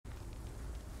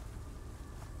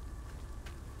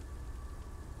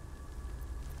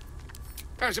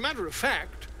As a matter of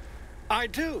fact, I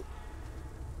do.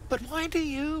 But why do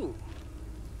you?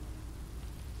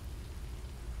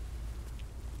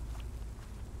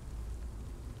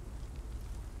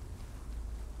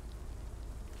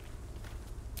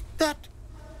 That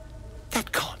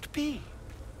can't be.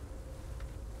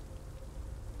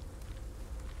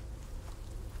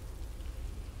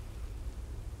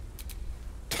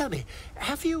 Tell me,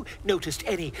 have you noticed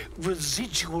any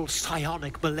residual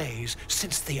psionic malaise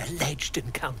since the alleged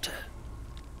encounter?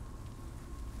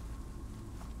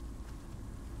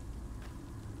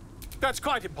 That's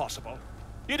quite impossible.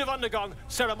 You'd have undergone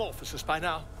ceramorphosis by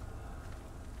now.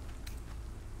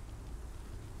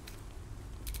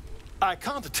 I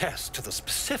can't attest to the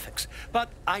specifics, but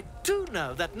I do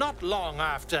know that not long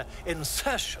after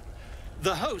insertion,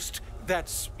 the host,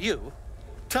 that's you,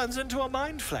 turns into a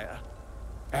mind flayer.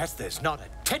 As there's not a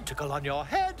tentacle on your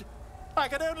head, I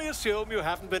can only assume you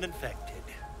haven't been infected.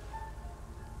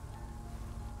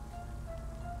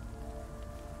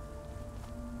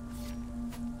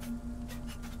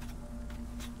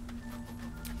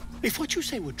 If what you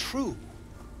say were true,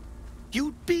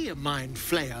 you'd be a mind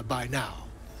flayer by now.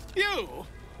 You?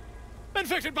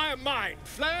 Infected by a mind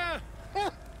flayer?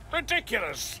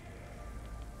 Ridiculous.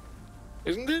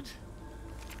 Isn't it?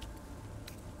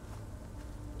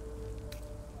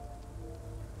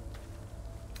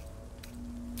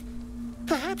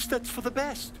 Perhaps that's for the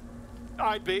best.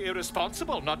 I'd be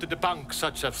irresponsible not to debunk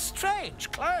such a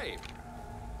strange claim.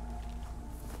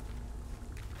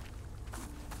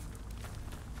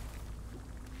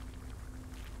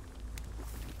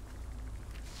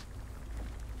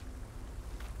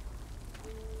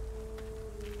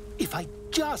 If I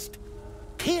just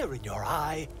peer in your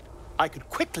eye, I could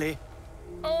quickly...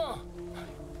 Oh,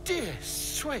 dear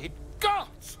sweet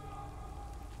gods!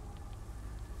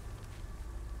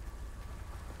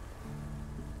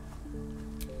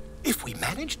 If we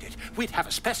managed it, we'd have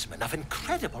a specimen of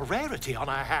incredible rarity on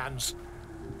our hands.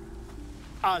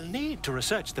 I'll need to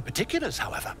research the particulars,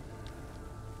 however.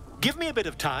 Give me a bit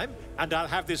of time, and I'll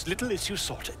have this little issue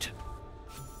sorted.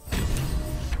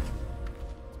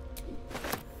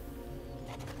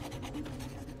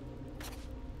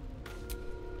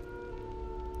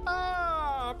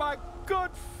 Ah, my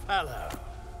good fellow.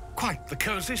 Quite the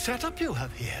cozy setup you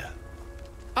have here.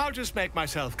 I'll just make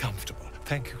myself comfortable.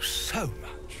 Thank you so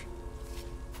much.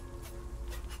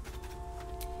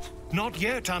 Not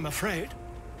yet, I'm afraid.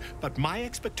 But my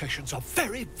expectations are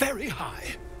very, very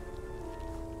high.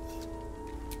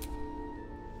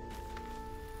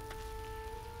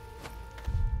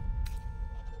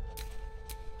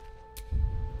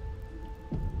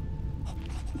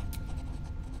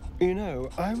 You know,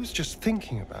 I was just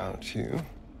thinking about you,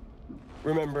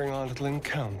 remembering our little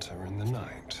encounter in the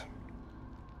night.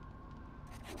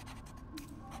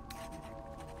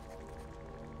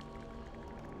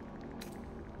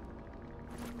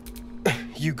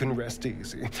 You can rest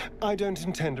easy. I don't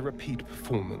intend a repeat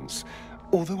performance,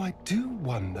 although I do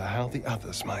wonder how the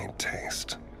others might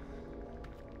taste.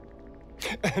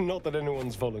 Not that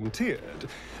anyone's volunteered.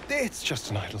 It's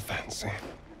just an idle fancy.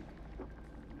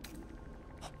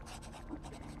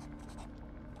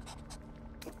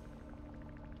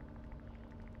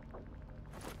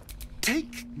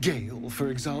 Take Gale, for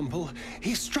example.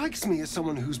 He strikes me as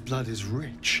someone whose blood is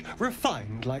rich,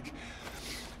 refined, like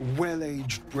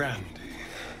well-aged brandy.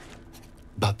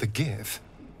 But the Gith,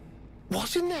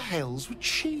 what in the hells would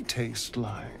she taste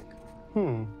like?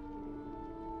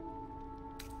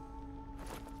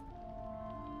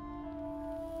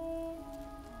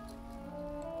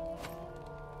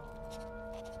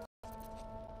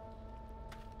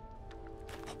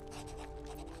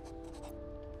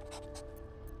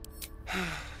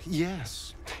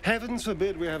 Yes. Heavens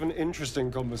forbid we have an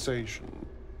interesting conversation.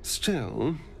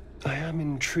 Still, I am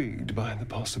intrigued by the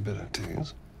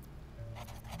possibilities.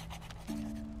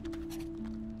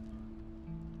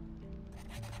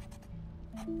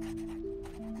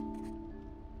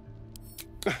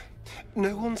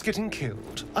 No one's getting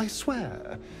killed, I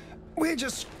swear. We're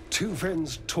just two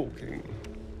friends talking.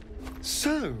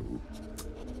 So,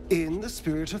 in the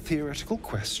spirit of theoretical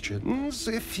questions,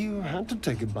 if you had to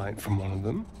take a bite from one of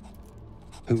them,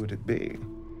 who would it be?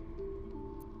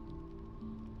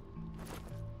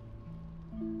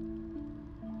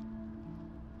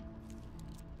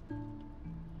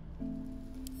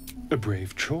 A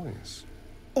brave choice.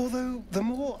 Although, the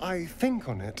more I think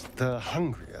on it, the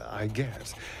hungrier I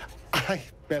get. I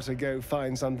better go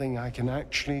find something I can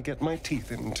actually get my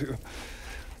teeth into.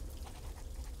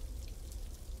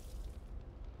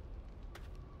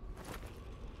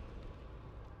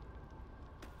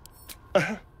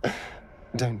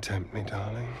 Don't tempt me,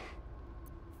 darling.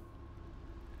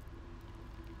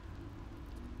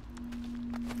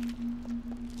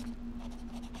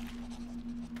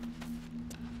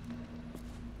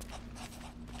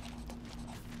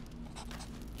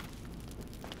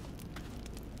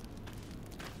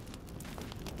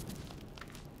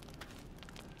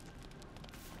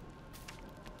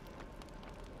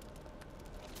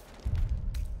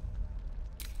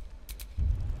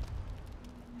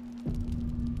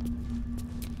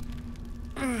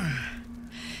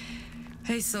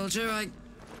 Hey, soldier,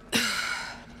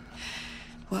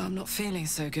 well, I'm not feeling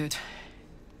so good.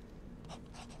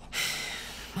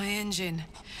 My engine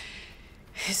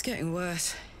is getting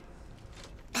worse.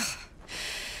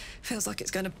 Feels like it's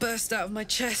going to burst out of my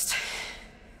chest.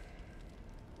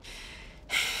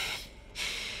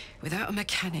 Without a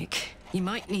mechanic, you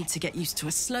might need to get used to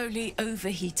a slowly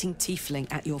overheating tiefling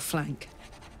at your flank.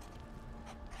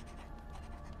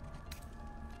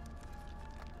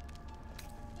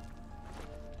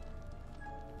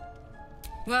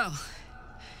 Well,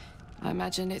 I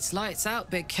imagine it's lights out,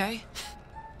 Big K.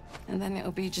 And then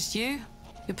it'll be just you,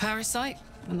 your parasite,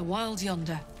 and the wild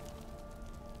yonder.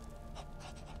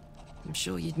 I'm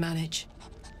sure you'd manage.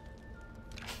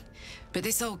 But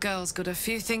this old girl's got a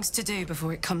few things to do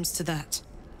before it comes to that.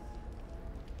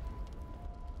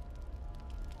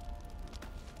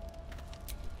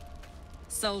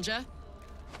 Soldier?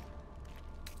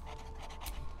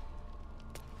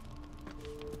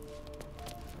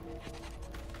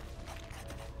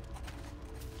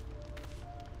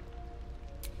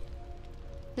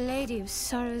 Lady of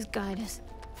Sorrows, guide us.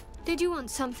 Did you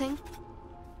want something?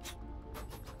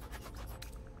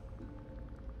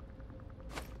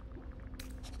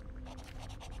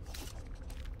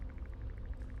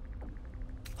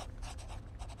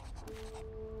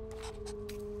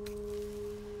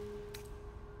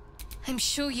 I'm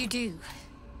sure you do.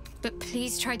 But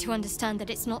please try to understand that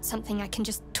it's not something I can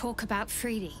just talk about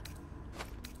freely.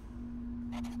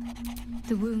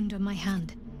 The wound on my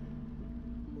hand.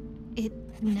 It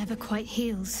never quite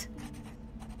heals.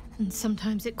 And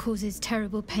sometimes it causes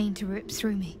terrible pain to rip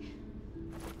through me.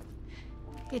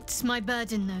 It's my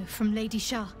burden, though, from Lady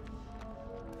Shah.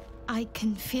 I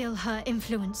can feel her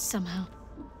influence somehow.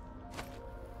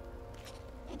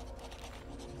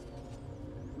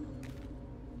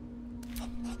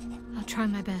 I'll try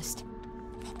my best.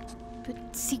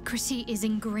 But secrecy is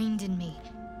ingrained in me.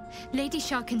 Lady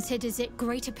Shah considers it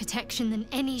greater protection than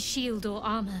any shield or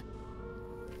armor.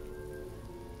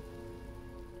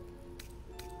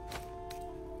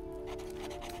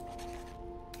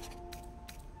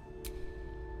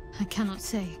 I cannot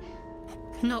say.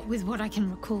 Not with what I can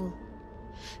recall.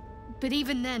 But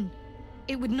even then,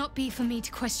 it would not be for me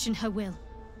to question her will.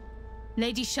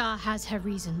 Lady Shah has her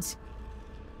reasons.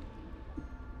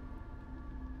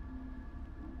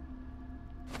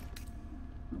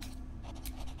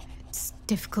 It's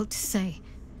difficult to say.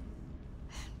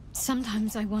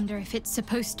 Sometimes I wonder if it's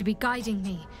supposed to be guiding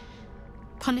me,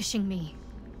 punishing me,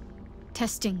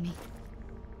 testing me.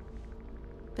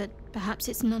 But perhaps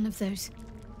it's none of those.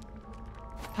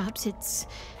 Perhaps it's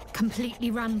completely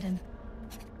random.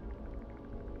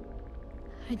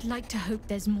 I'd like to hope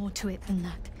there's more to it than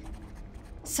that.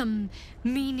 Some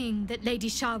meaning that Lady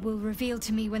Shah will reveal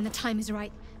to me when the time is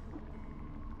right.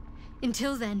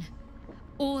 Until then,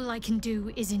 all I can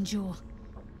do is endure.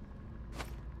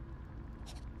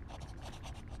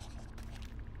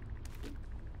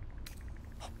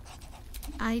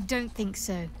 I don't think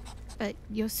so, but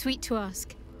you're sweet to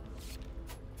ask.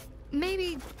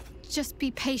 Maybe just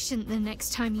be patient the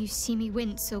next time you see me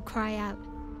wince or cry out.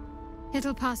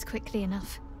 It'll pass quickly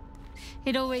enough.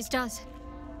 It always does.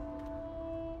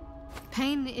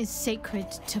 Pain is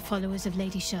sacred to followers of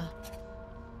Lady Shah.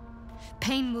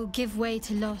 Pain will give way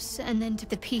to loss and then to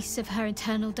the peace of her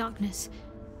eternal darkness.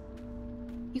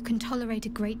 You can tolerate a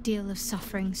great deal of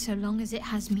suffering so long as it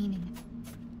has meaning.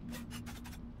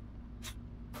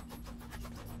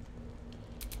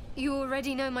 You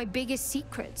already know my biggest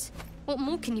secrets. What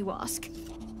more can you ask?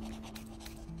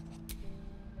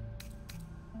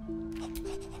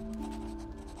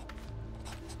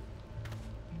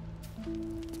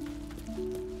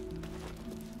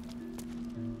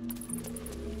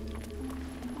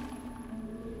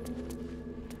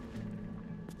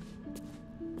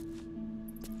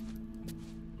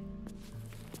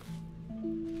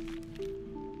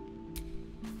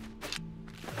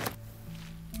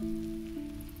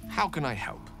 How can I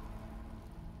help?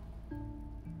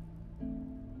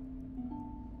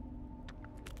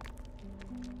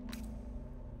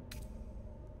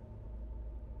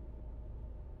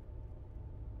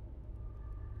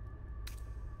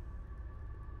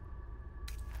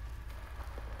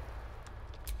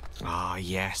 Ah,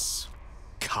 yes.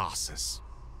 Karsus.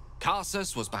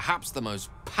 Karsus was perhaps the most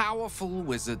powerful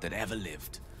wizard that ever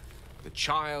lived. The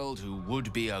child who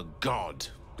would be a god,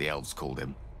 the elves called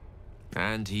him.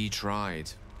 And he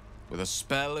tried. With a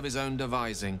spell of his own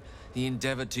devising, he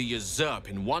endeavored to usurp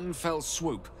in one fell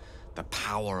swoop the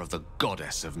power of the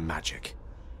goddess of magic.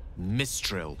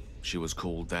 Mistral, she was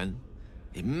called then.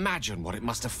 Imagine what it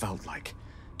must have felt like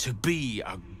to be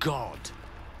a god.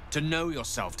 To know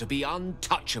yourself, to be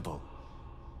untouchable.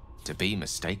 to be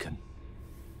mistaken.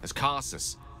 As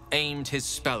Karsus aimed his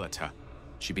spell at her,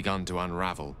 she began to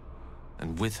unravel,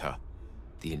 and with her,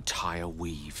 the entire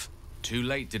weave. Too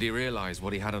late did he realize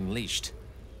what he had unleashed.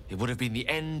 It would have been the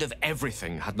end of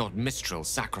everything had not Mistral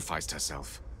sacrificed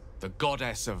herself. The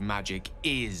goddess of magic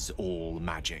is all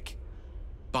magic.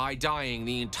 By dying,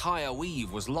 the entire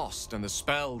weave was lost, and the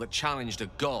spell that challenged a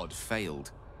god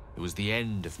failed. It was the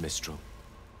end of Mistral,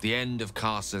 the end of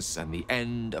Karsus, and the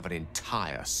end of an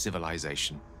entire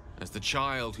civilization. As the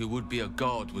child who would be a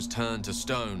god was turned to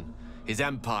stone, his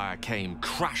empire came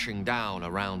crashing down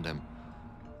around him.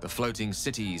 The floating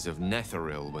cities of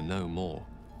Netheril were no more.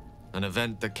 An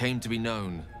event that came to be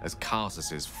known as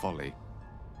Karsus's folly.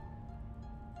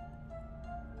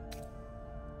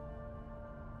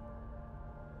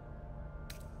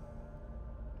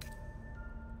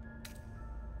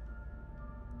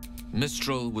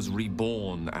 Mistral was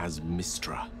reborn as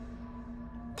Mistra.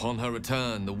 Upon her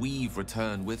return, the weave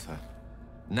returned with her.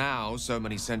 Now, so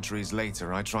many centuries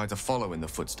later, I try to follow in the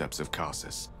footsteps of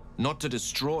Karsus. Not to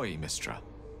destroy Mistra,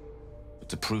 but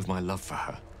to prove my love for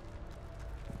her.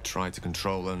 I tried to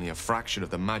control only a fraction of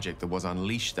the magic that was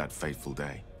unleashed that fateful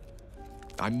day.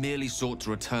 I merely sought to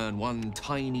return one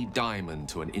tiny diamond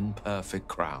to an imperfect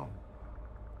crown.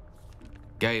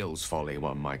 Gale's folly,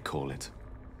 one might call it.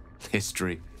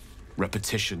 History,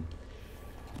 repetition.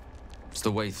 It's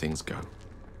the way things go.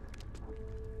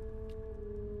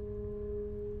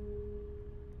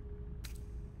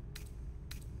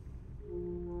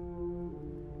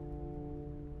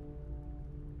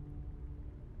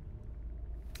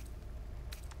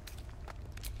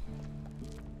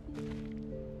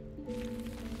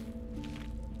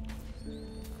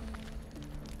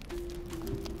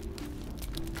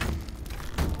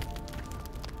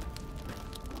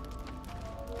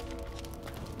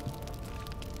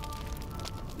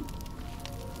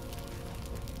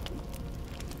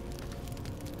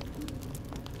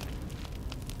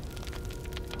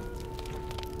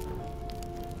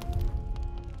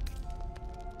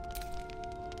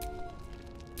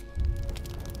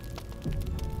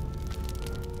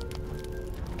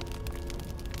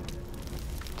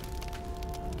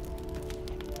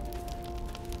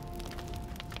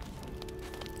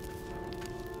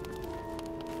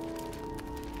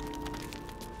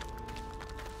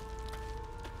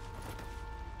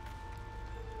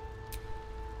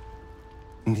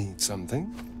 Need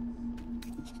something?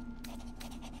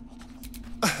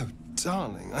 Oh,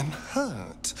 darling, I'm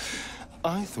hurt.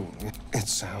 I thought it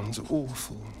sounds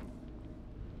awful.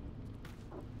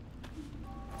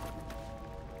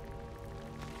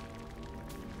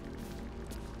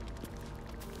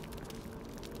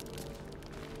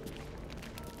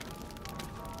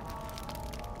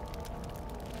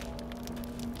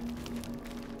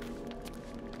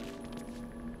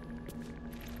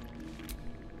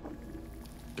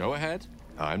 Go ahead.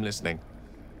 I'm listening.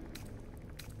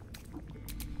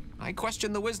 I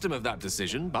question the wisdom of that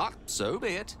decision, but so be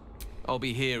it. I'll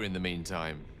be here in the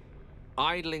meantime,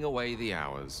 idling away the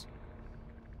hours.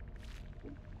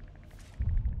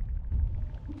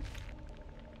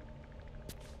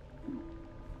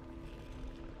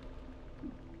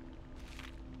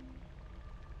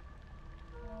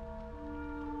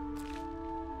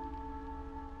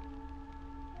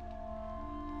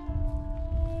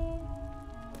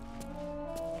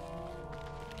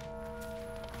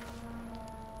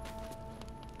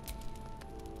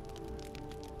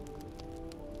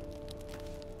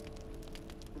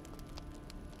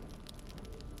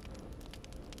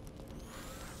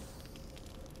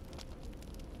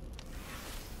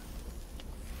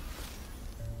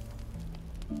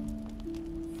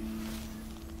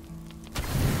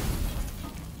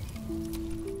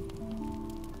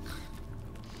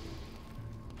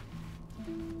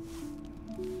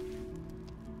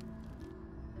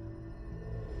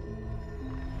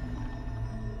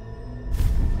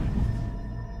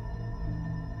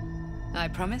 I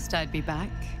promised I'd be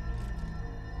back.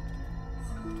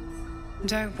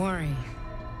 Don't worry.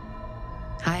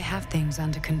 I have things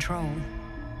under control.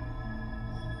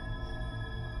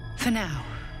 For now.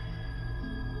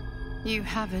 You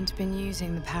haven't been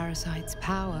using the parasite's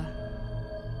power.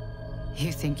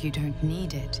 You think you don't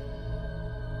need it.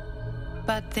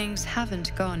 But things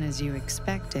haven't gone as you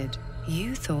expected.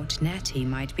 You thought Nettie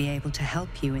might be able to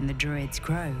help you in the Druid's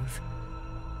Grove.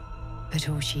 But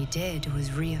all she did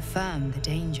was reaffirm the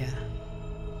danger.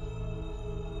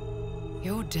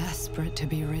 You're desperate to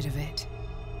be rid of it.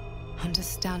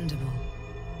 Understandable.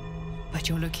 But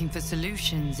you're looking for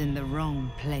solutions in the wrong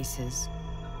places.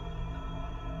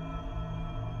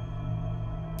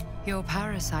 Your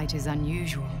parasite is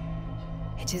unusual.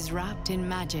 It is wrapped in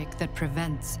magic that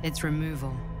prevents its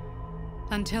removal.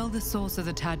 Until the source of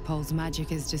the tadpole's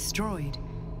magic is destroyed,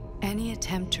 any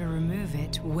attempt to remove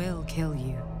it will kill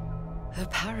you. The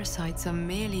parasites are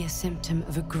merely a symptom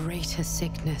of a greater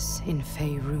sickness in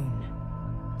Faerun.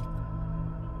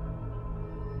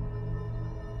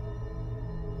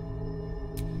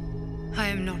 I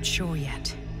am not sure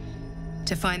yet.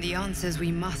 To find the answers,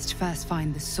 we must first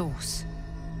find the source.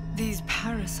 These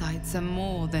parasites are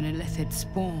more than a lithid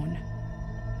spawn.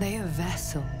 They are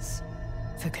vessels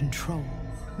for control.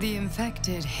 The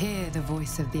infected hear the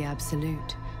voice of the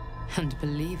Absolute and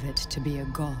believe it to be a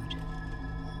god.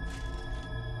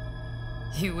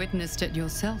 You witnessed it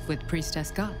yourself with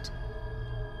Priestess Gut.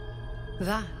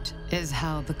 That is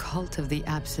how the cult of the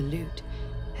Absolute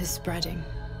is spreading.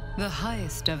 The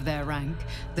highest of their rank,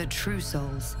 the True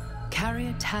Souls, carry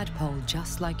a tadpole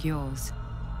just like yours.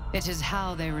 It is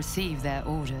how they receive their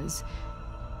orders.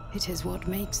 It is what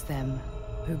makes them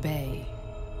obey.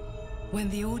 When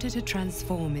the order to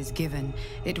transform is given,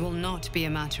 it will not be a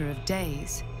matter of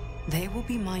days. They will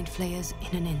be mind flayers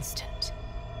in an instant.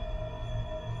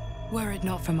 Were it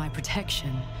not for my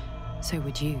protection, so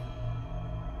would you.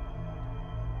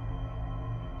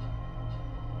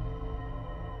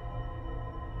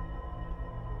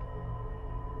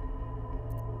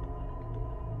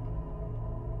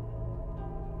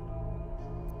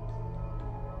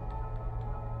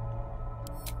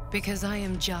 Because I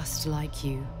am just like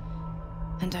you,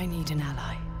 and I need an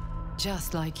ally.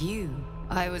 Just like you,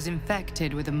 I was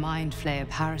infected with a Mind Flayer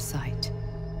parasite.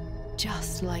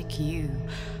 Just like you,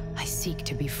 I seek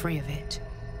to be free of it.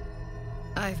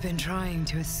 I've been trying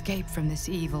to escape from this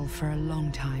evil for a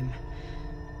long time.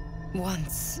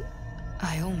 Once,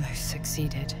 I almost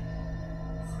succeeded.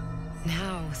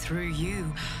 Now, through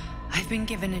you, I've been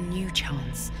given a new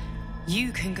chance.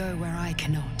 You can go where I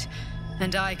cannot,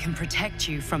 and I can protect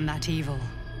you from that evil.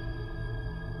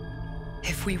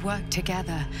 If we work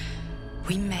together,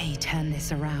 we may turn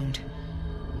this around.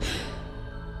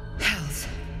 Hells,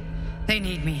 they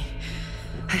need me.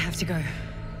 I have to go.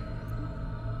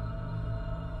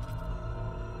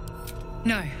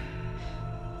 No,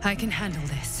 I can handle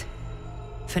this.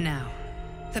 For now.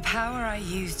 The power I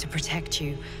used to protect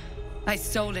you, I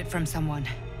stole it from someone.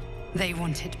 They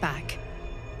want it back.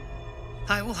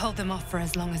 I will hold them off for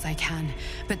as long as I can,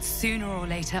 but sooner or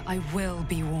later I will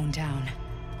be worn down.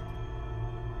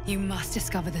 You must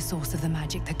discover the source of the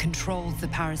magic that controls the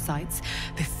parasites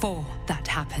before that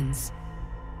happens.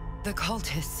 The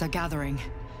cultists are gathering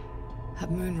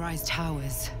at Moonrise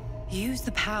Towers. Use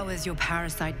the powers your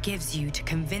parasite gives you to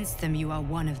convince them you are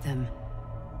one of them.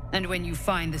 And when you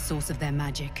find the source of their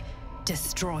magic,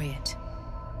 destroy it.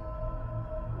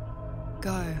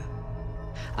 Go.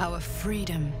 Our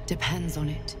freedom depends on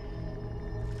it.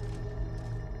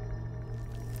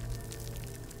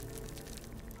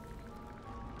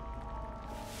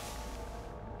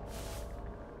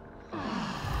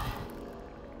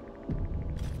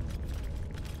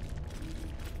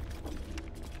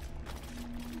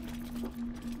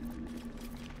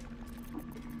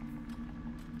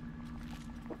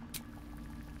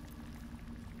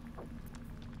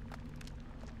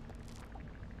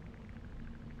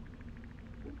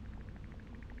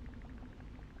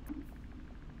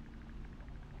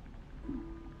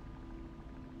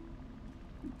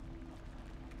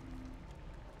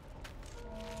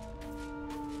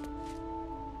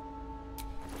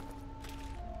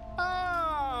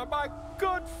 My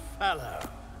good fellow.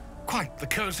 Quite the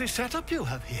cozy setup you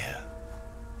have here.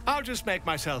 I'll just make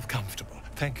myself comfortable.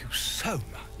 Thank you so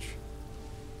much.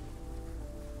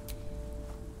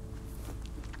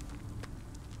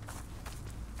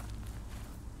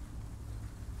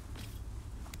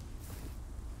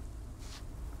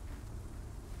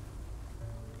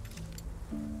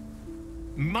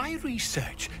 My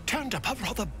research turned up a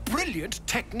rather brilliant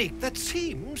technique that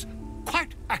seems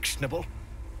quite actionable.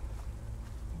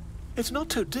 It's not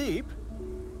too deep,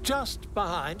 just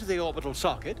behind the orbital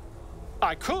socket.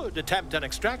 I could attempt an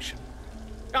extraction.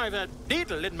 I've a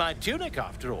needle in my tunic,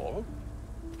 after all.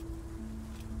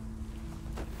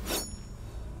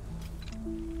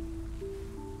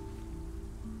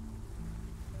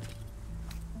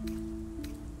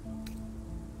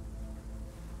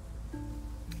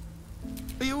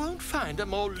 You won't find a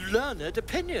more learned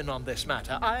opinion on this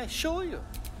matter, I assure you.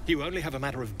 You only have a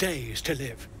matter of days to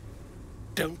live.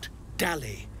 Don't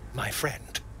dally, my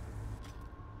friend.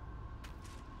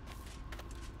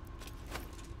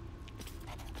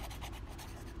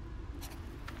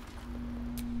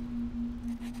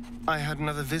 I had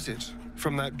another visit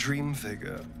from that dream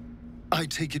figure. I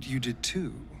take it you did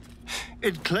too.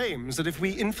 It claims that if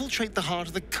we infiltrate the heart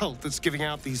of the cult that's giving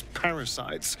out these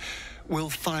parasites, we'll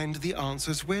find the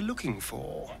answers we're looking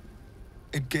for.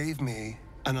 It gave me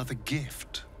another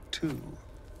gift, too.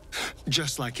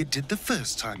 Just like it did the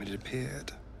first time it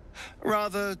appeared.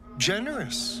 Rather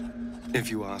generous, if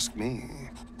you ask me.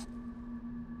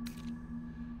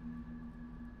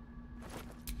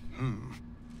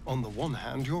 On the one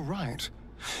hand, you're right.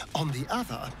 On the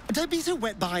other, don't be so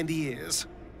wet behind the ears.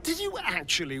 Did you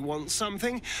actually want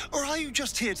something, or are you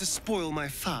just here to spoil my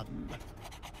fun?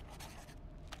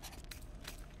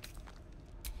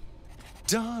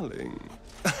 Darling,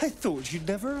 I thought you'd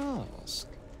never ask.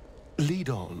 Lead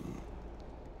on.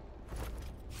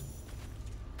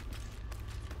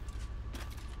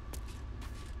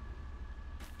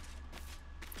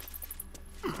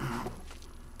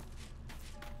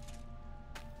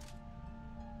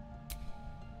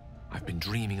 I've been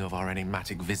dreaming of our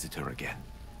enigmatic visitor again.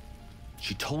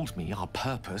 She told me our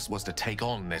purpose was to take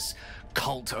on this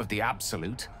cult of the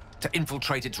Absolute, to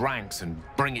infiltrate its ranks and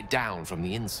bring it down from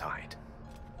the inside.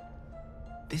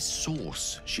 This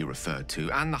source she referred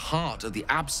to, and the heart of the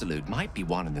Absolute, might be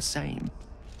one and the same.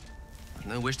 I've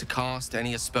no wish to cast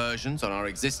any aspersions on our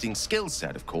existing skill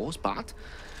set, of course, but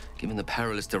given the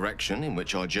perilous direction in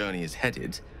which our journey is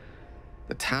headed,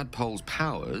 the tadpole's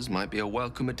powers might be a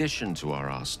welcome addition to our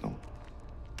arsenal.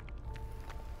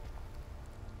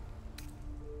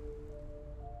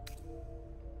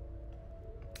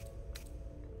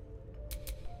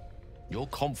 Your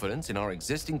confidence in our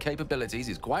existing capabilities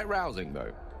is quite rousing,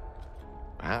 though.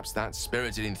 Perhaps that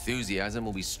spirited enthusiasm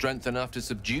will be strength enough to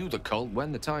subdue the cult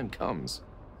when the time comes.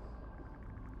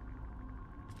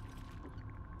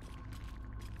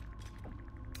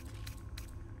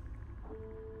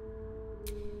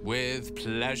 With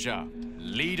pleasure.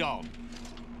 Lead on.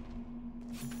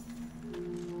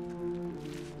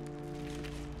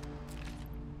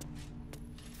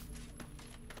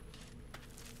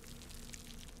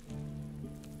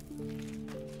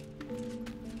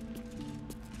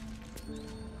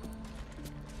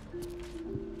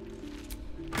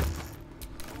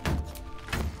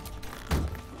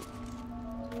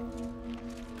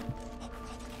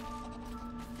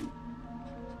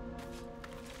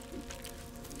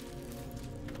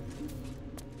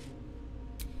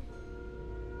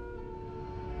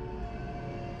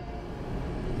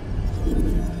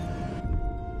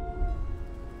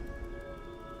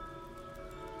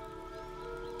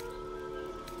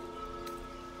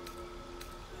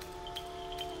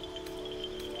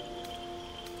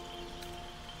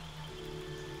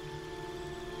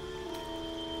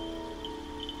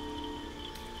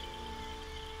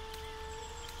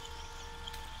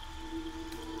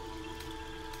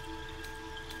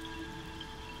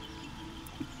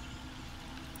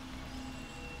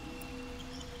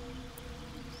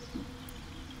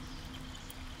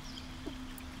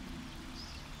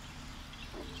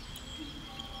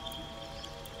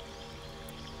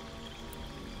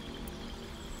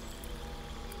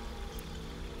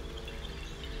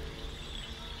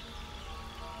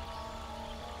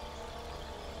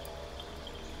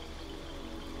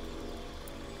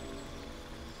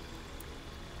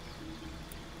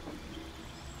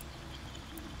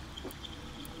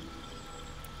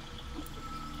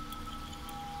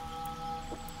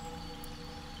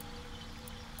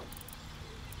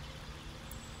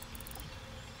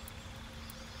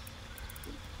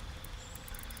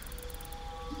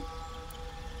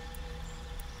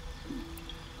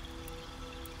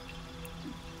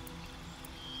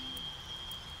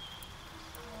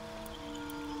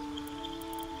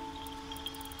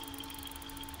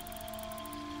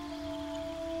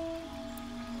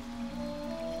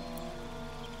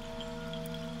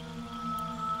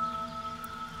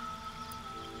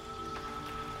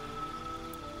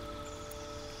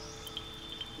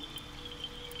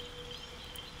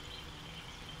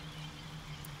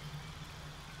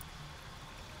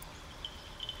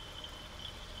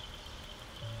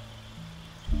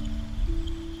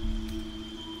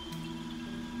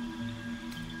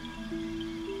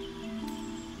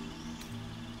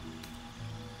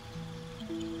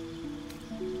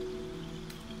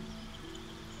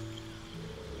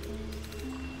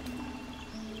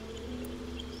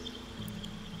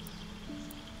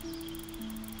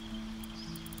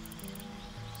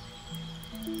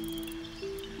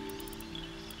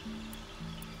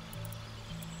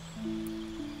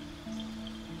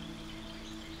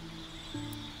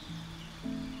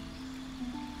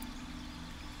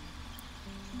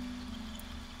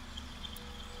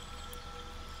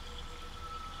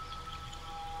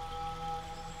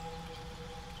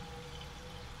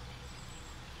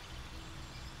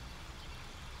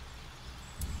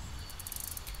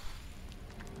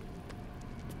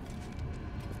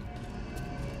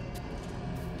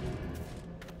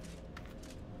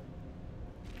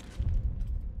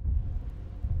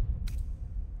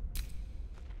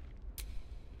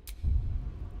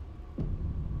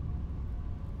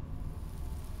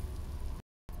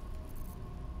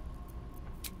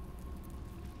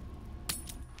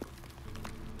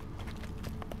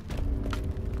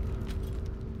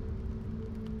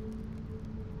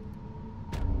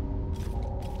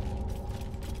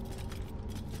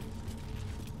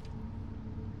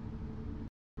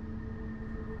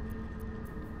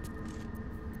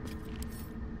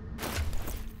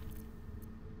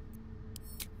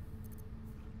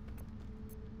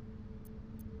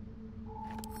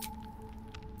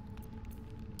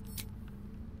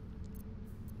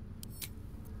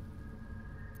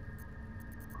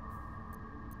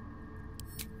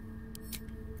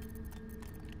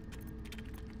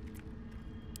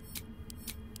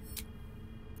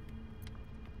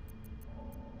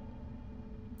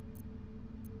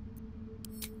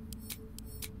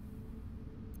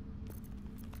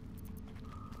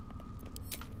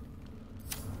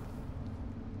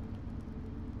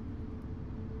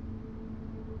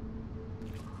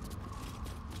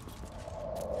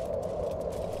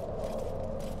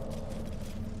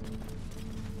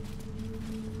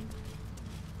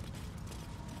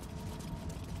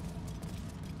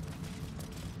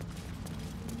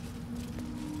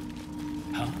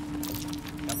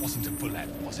 wasn't a bullet,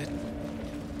 was it?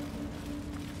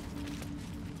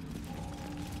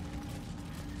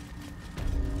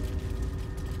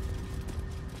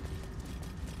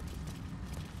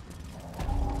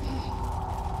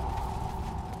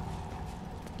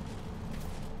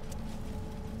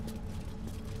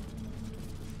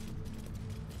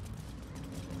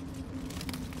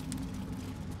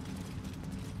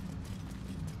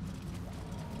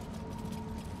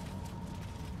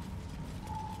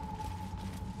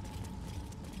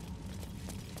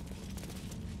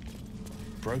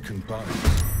 Broken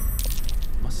bones.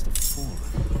 Must have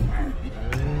fallen.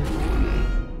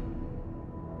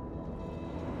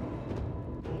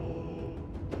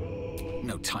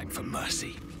 No time for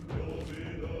mercy.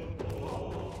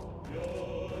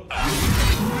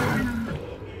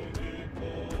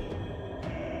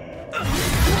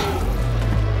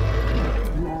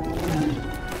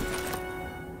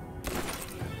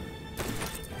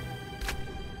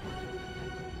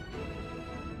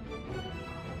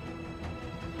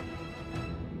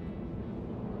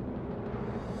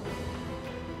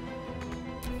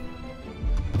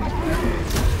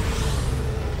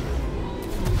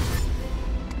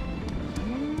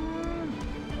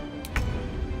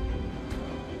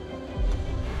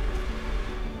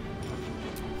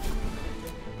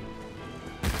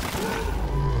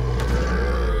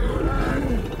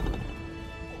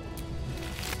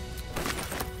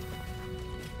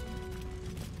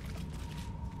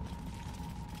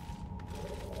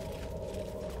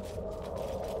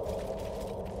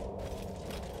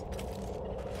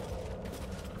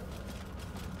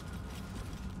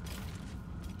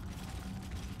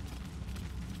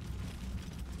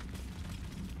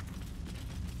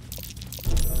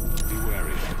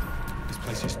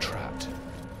 Is trapped.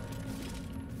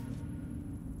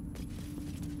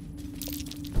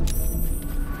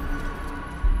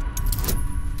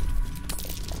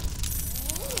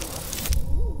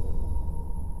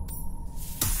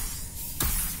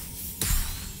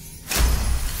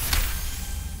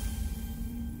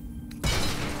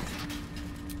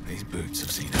 These boots have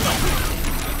seen it. Be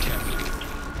careful.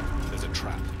 There's a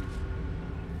trap.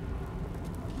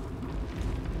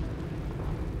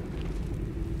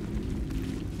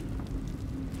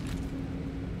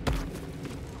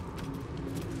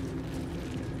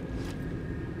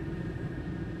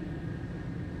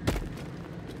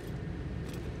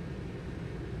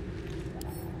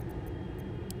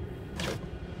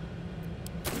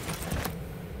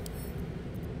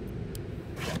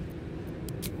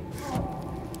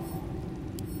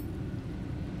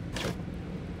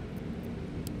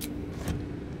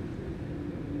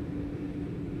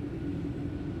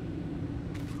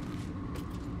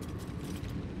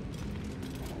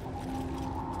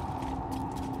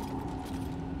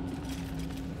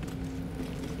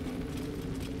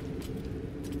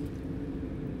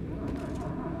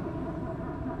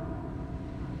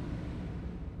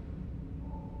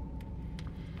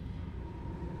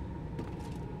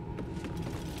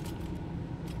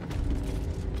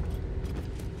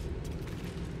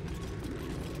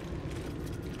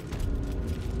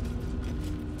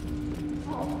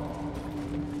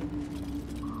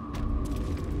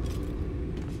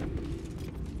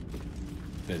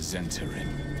 The Zentarim.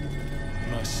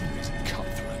 Mercenaries and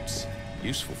cutthroats.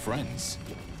 Useful friends,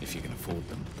 if you can afford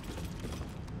them.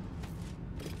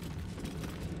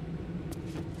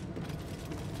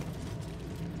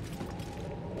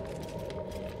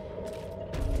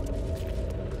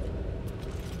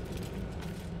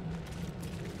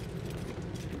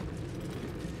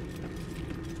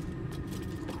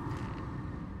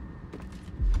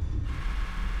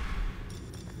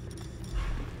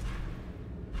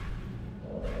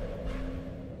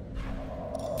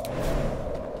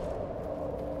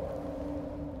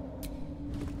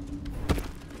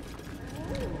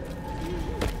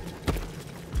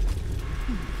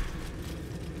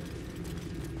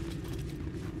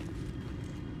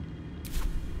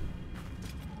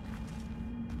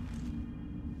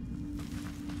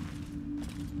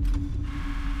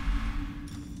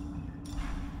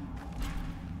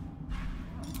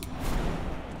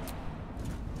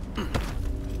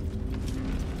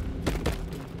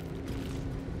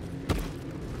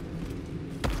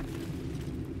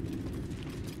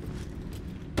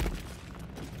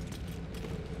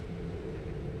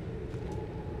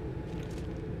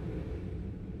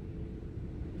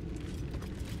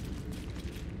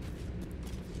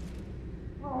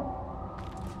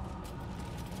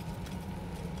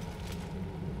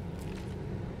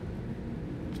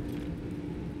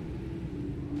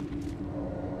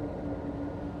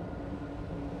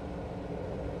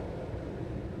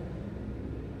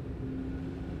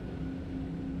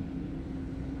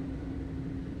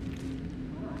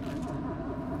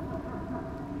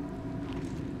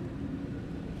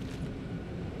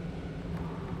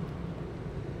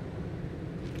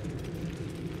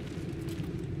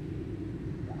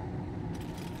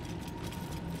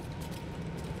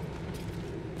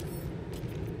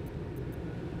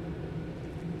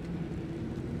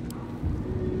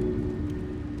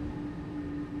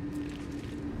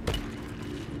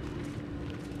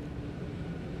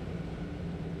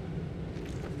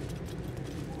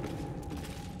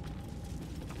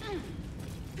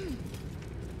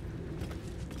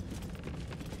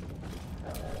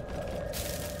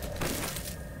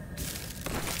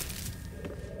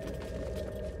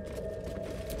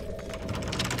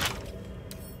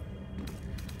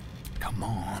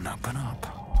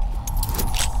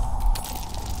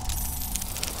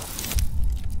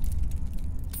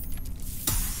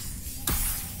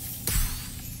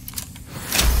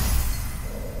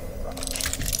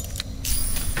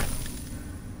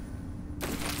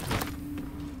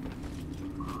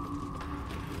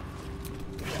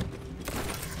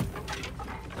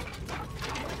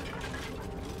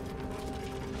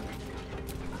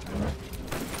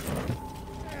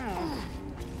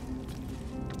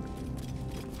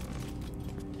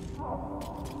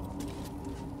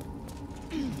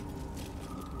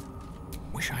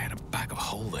 lack of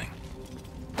holding.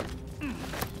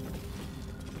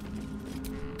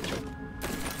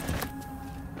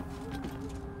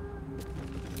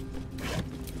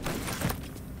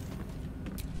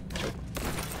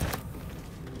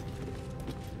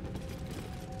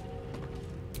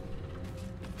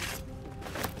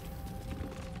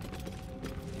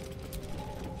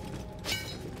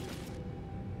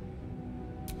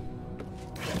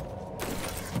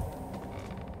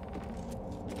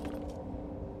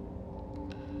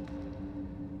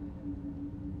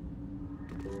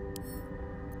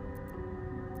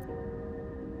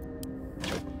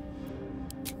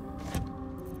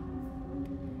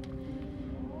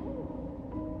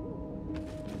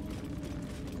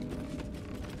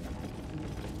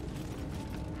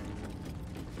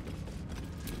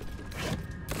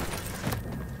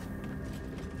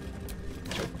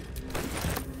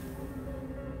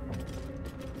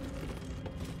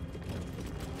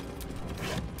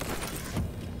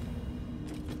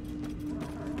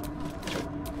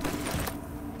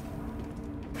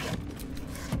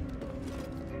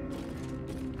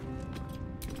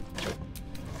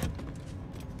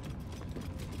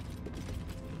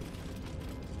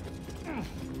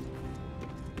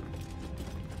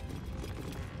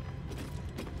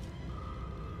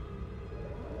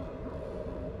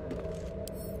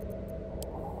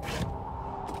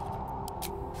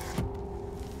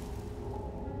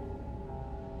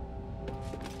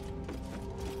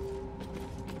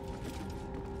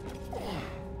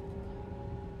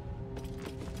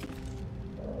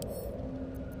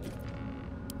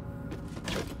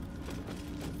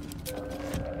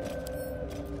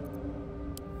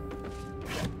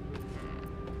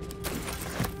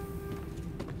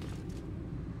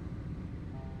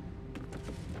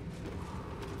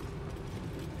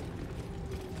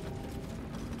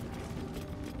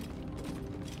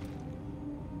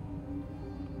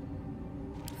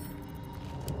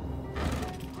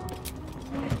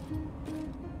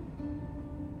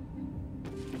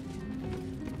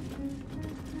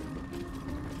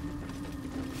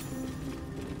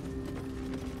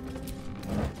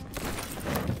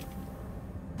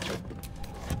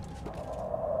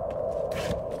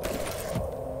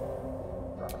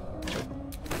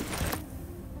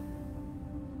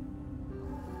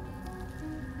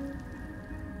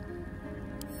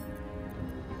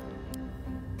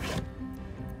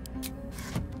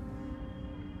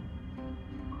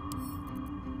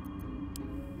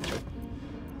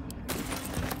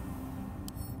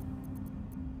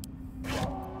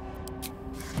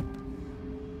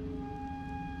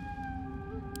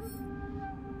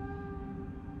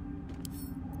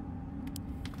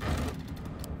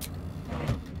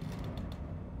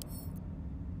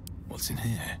 What's in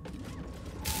here?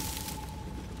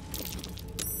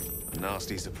 A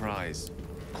nasty surprise.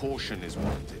 Caution is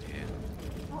warranted here.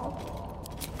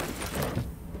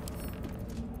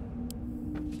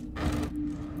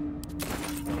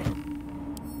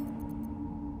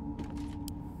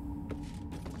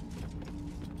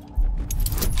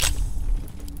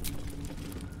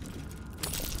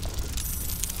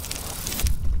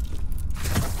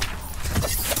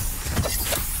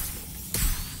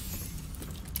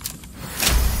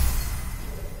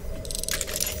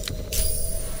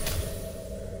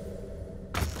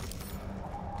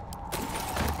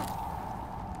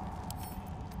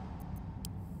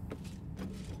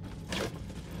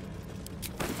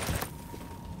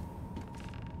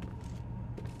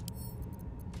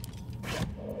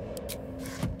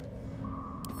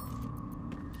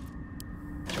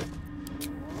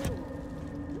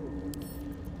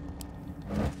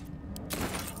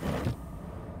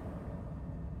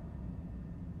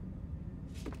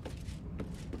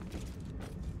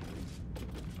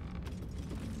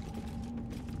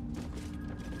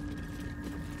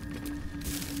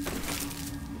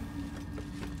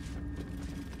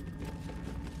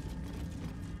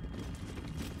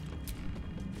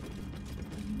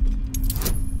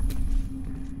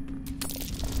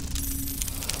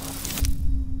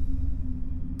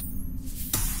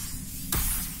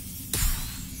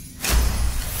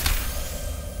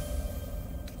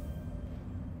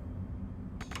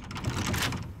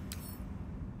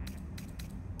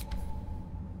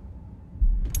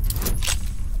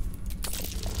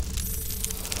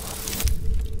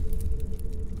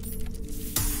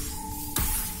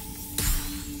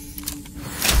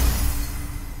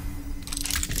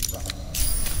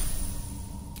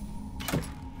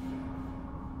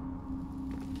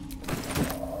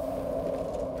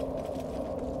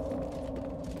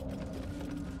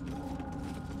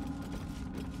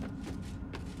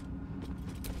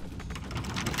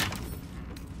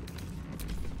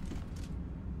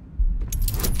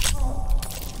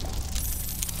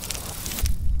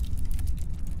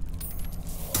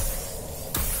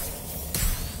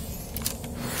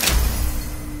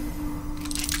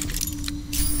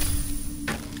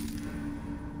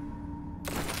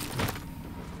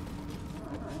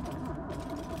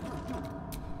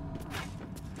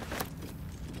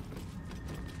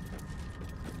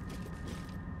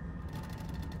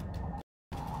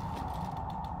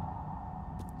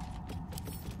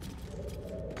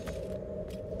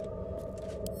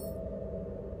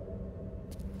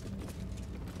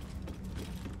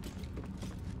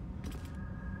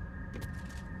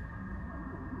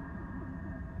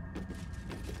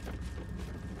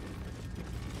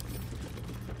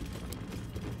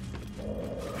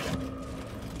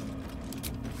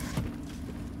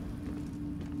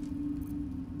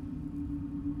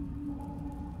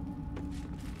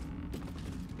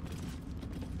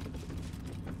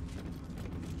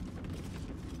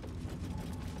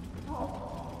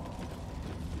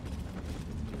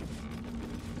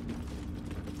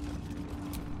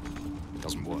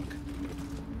 Doesn't work.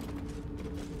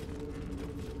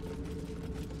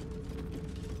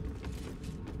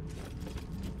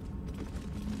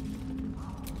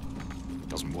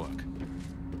 Doesn't work.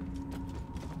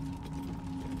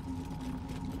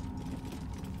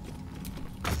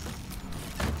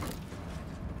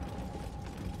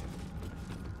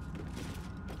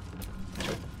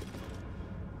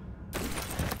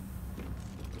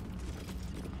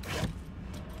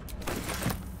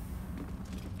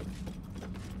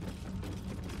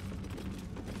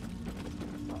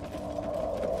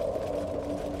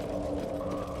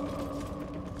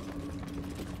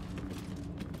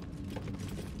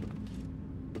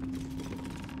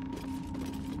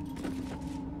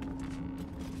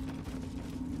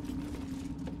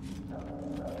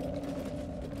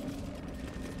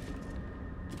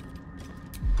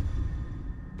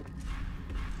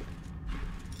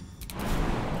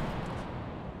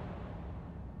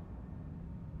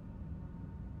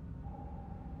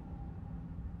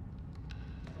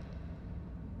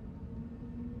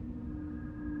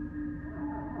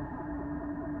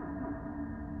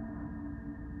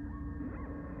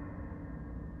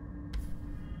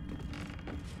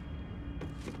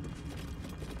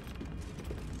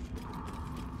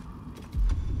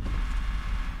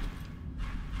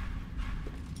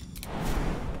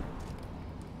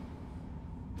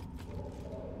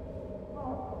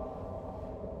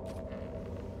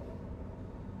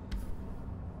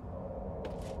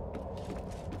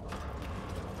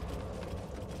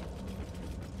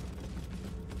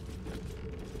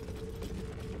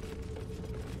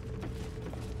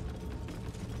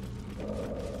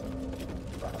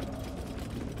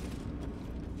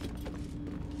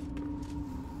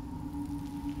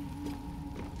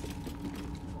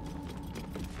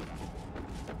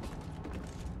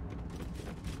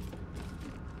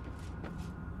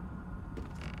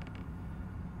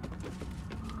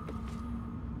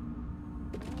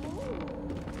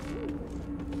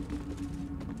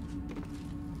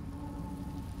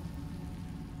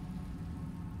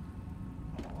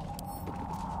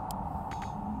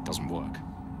 Doesn't work.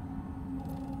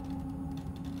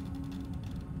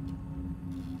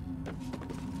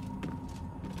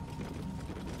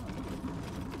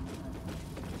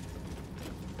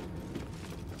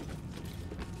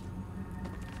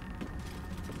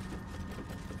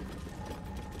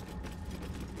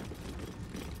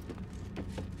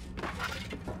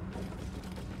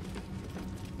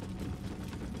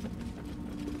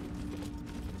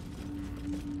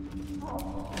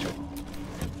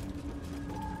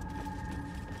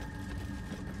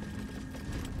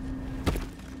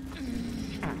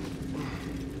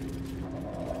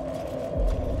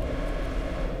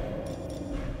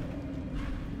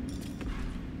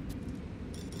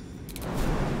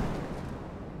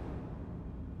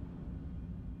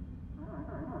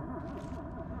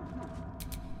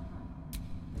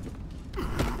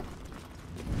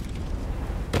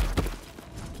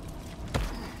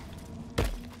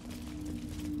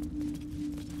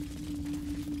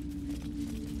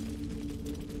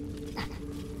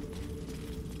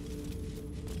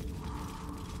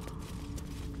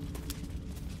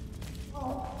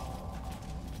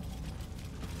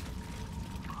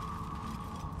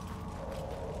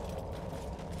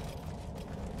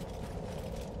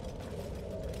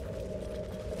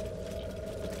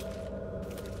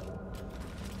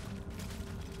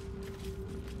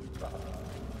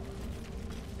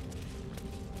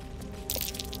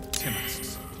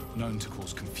 Known to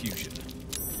cause confusion.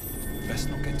 Best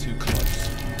not get too close.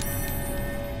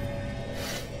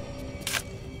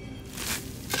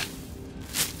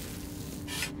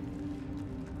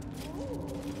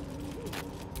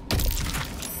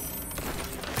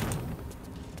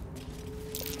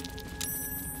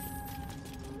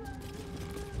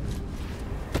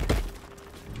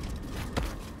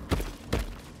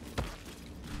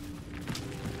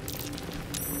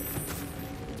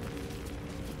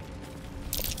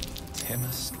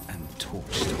 Chemist and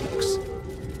torchstalks.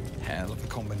 Hell of a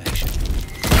combination.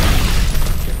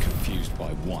 Get confused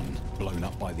by one, blown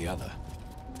up by the other.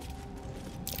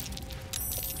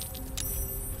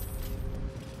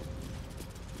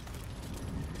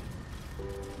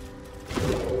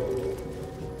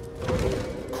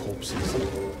 Corpses.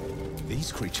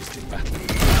 These creatures did battle.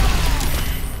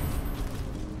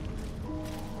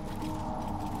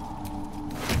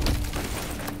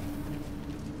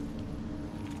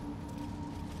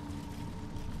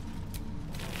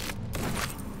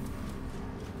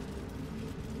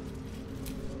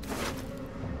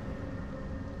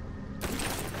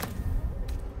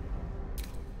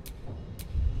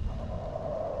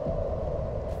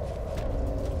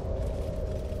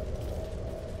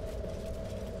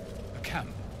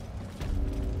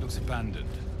 abandoned.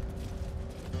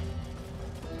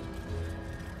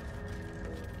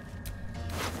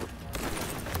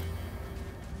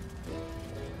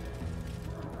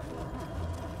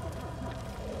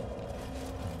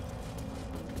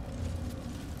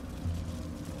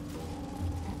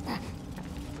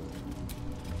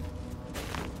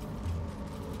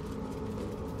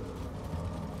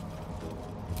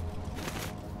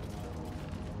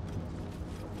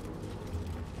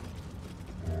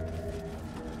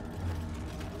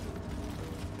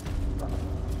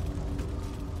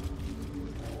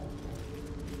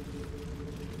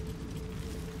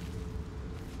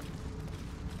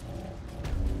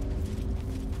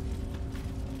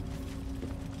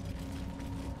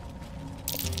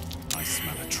 I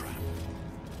smell a trap.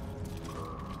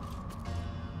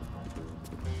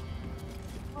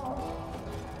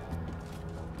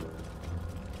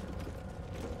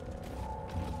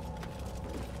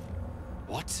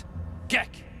 What? Gek!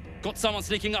 Got someone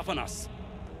sneaking up on us.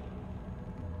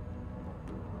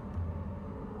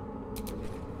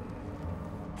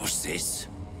 What's this?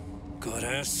 Got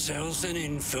ourselves an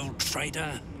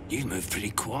infiltrator. You move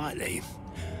pretty quietly.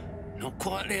 Not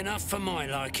quietly enough for my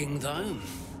liking, though.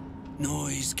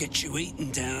 Noise gets you eaten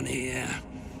down here.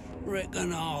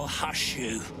 Reckon I'll hush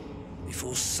you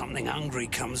before something hungry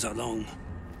comes along.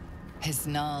 His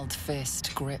gnarled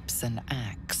fist grips an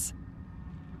axe.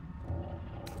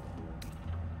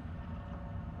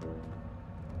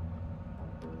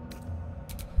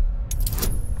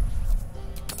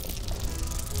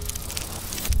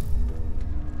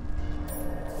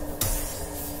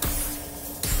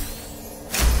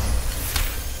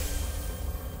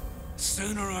 The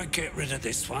sooner I get rid of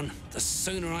this one, the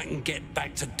sooner I can get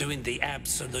back to doing the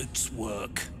Absolute's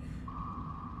work.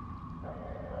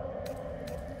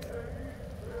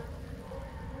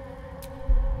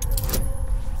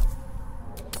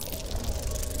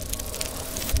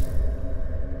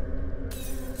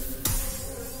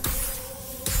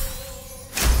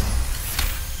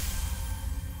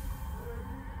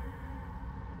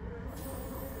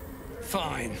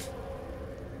 Fine.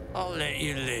 I'll let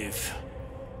you live.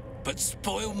 But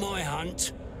spoil my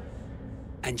hunt,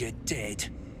 and you're dead.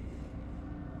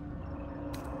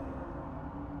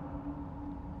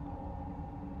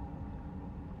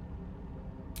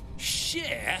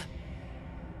 Share?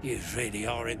 You really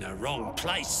are in the wrong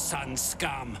place, son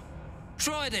scum.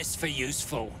 Try this for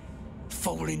useful.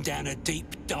 Falling down a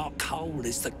deep, dark hole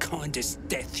is the kindest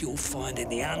death you'll find in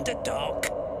the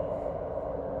Underdark.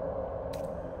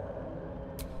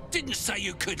 Didn't say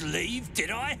you could leave, did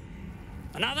I?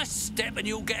 Another step and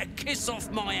you'll get a kiss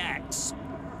off my axe.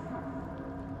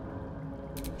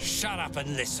 Shut up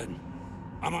and listen.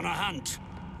 I'm on a hunt.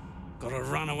 Got a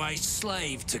runaway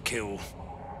slave to kill.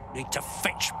 Need to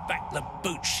fetch back the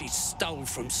boots she stole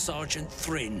from Sergeant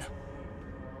Thrin.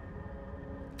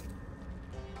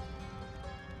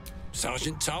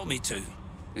 Sergeant told me to.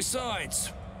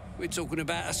 Besides, we're talking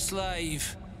about a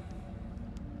slave.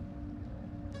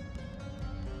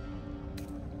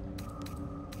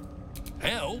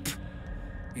 Help?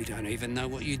 You don't even know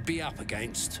what you'd be up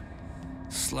against.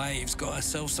 Slave's got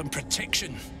herself some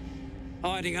protection.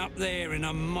 Hiding up there in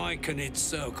a myconid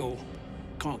circle.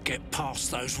 Can't get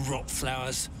past those rot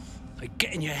flowers. They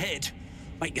get in your head,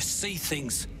 make you see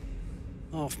things.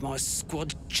 Half my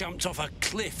squad jumped off a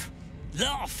cliff,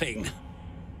 laughing.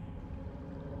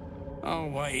 I'll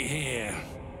wait here.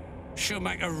 She'll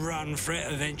make a run for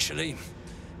it eventually.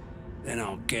 Then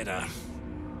I'll get her.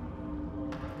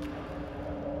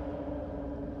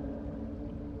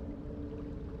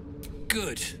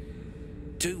 Good.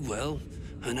 Do well,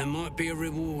 and there might be a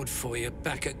reward for you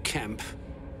back at camp.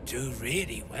 Do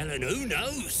really well, and who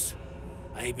knows?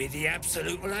 Maybe the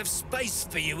Absolute will have space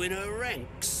for you in her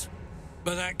ranks.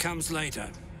 But that comes later.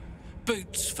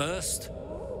 Boots first,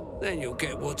 then you'll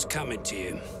get what's coming to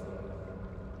you.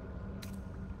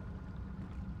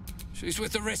 She's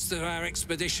with the rest of our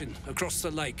expedition across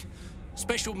the lake.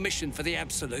 Special mission for the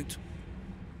Absolute.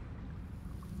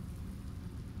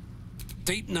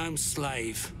 Deep gnome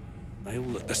slave. They all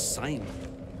look the same.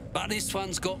 But this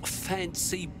one's got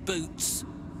fancy boots.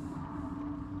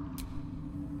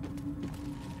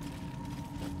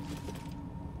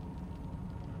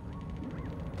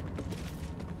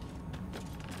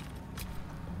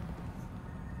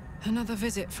 Another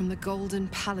visit from the Golden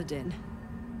Paladin.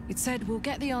 It said we'll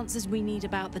get the answers we need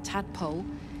about the tadpole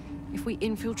if we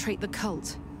infiltrate the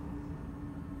cult.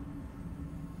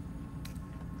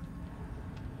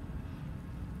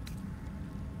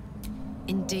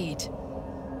 Indeed.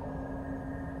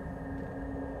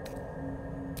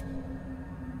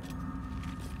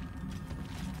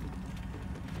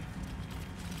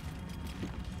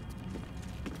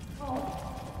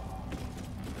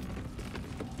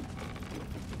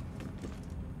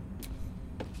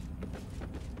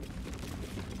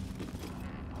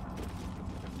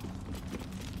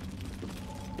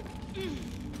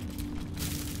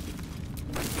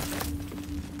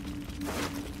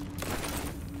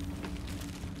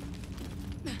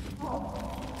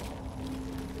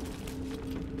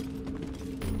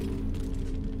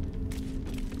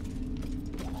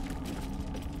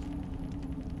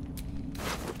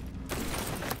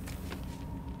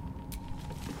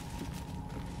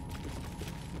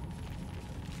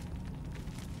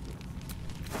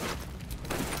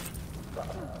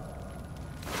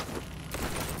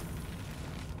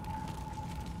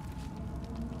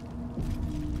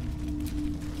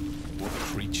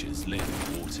 slim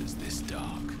waters this dark.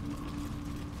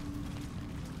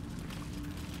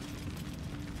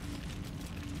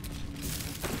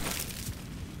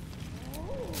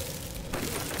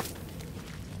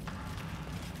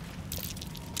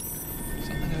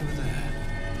 Something over there.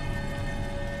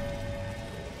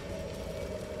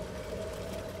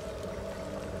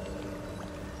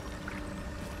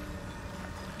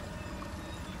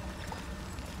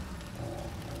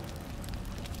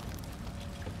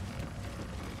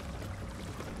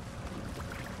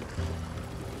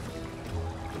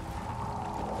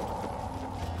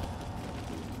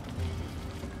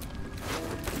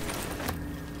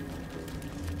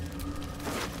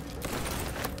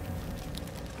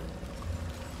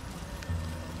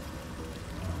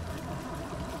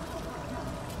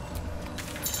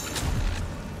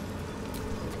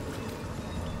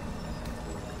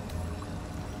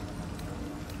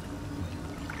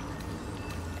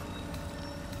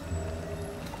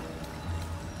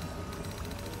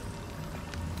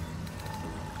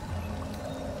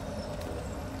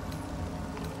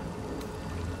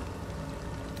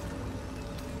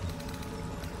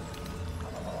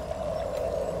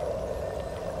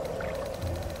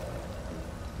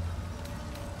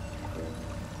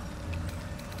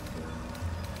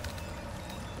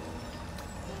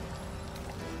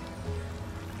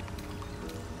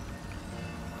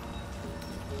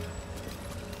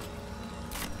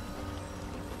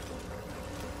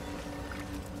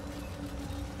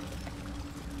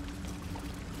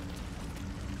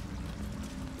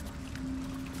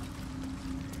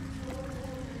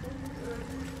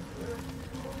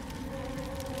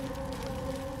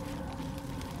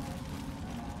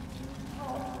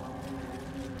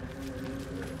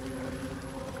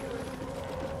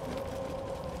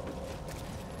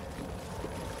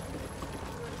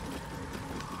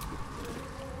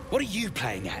 What are you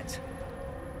playing at?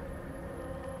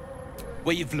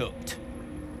 Where you've looked.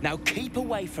 Now keep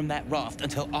away from that raft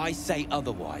until I say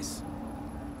otherwise.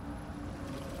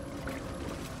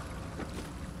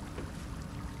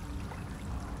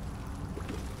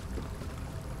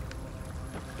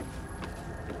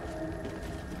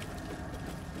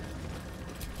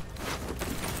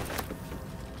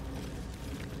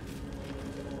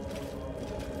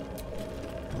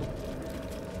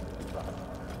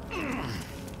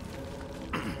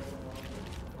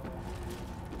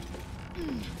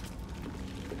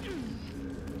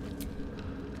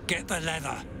 Get the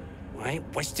leather. I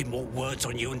ain't wasting more words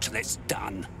on you until it's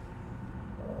done.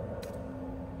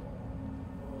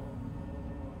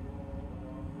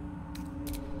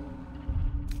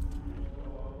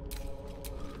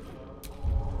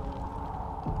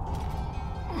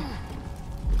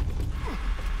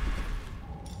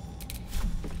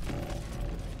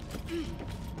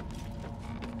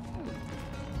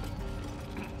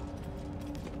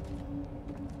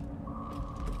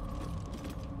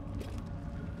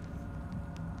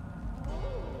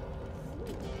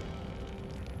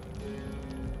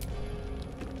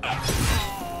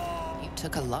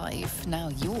 Took a life, now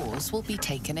yours will be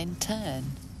taken in turn.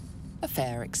 A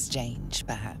fair exchange,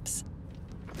 perhaps.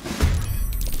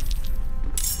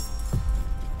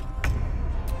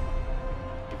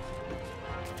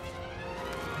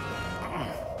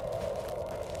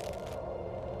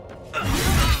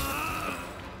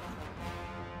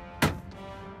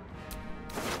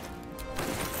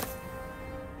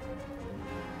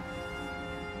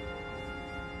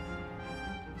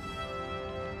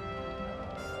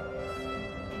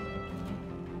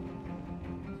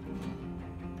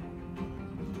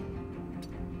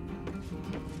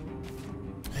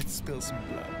 Let's spill some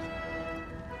blood.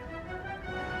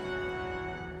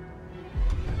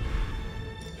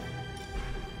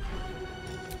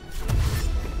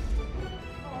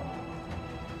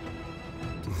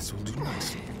 This will do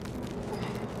nicely.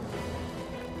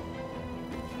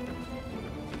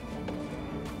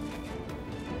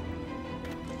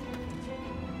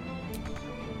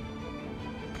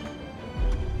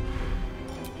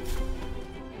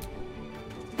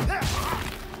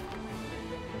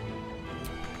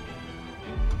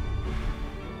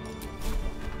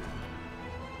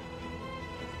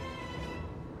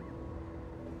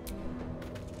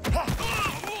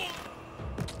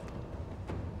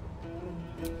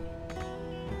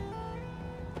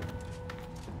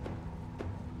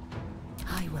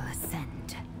 I will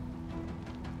ascend.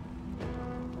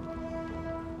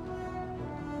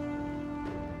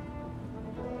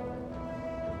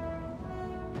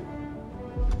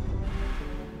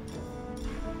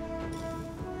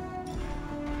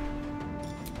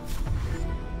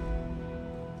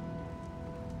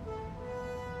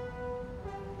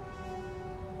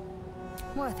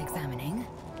 Worth examining.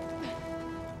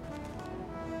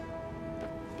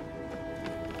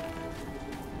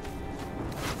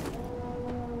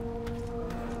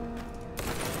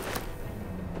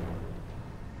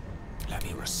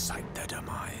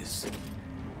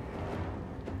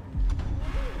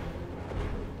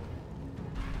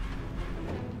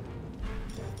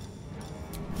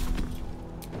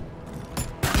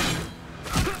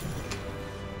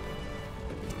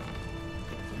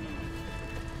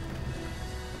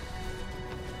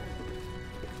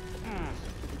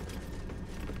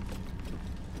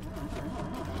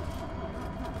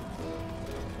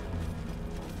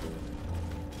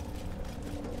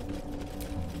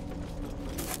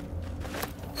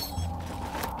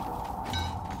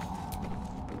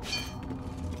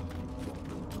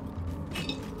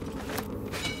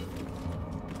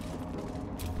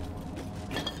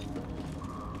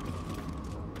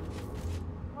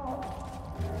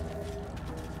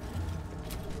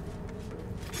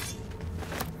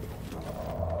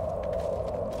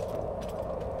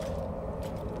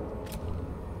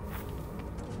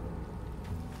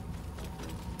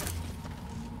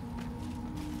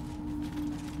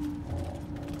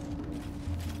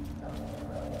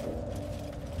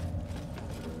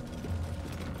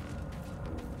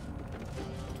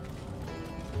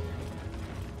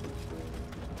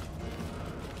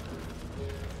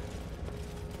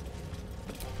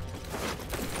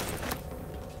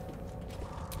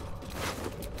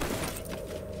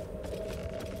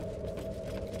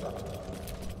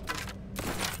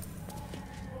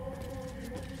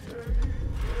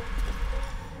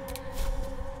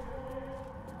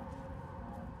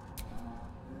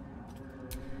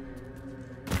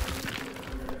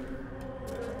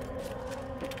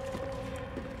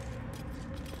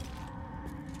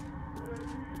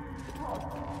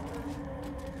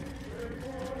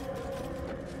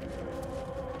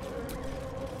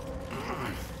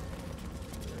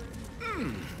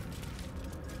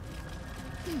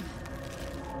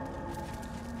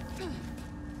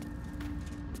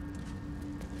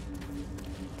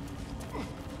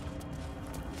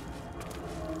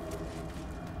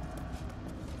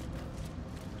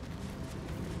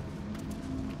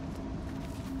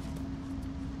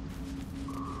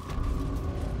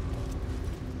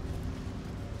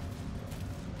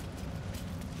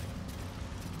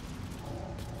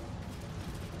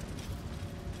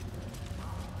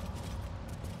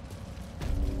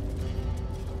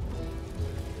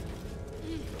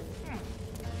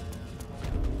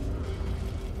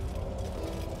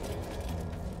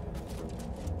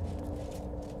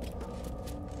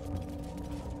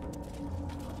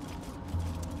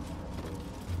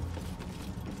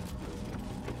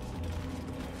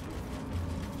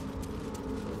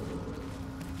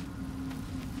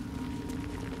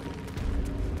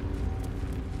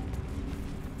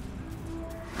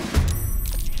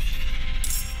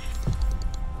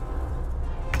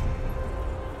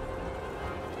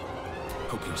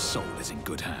 Hope your soul is in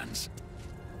good hands.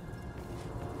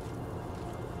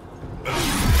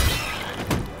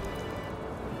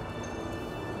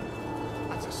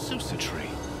 That's a Susa tree.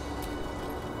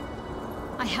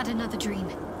 I had another dream.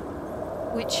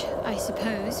 Which, I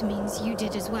suppose, means you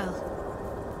did as well.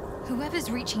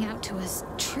 Whoever's reaching out to us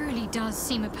truly does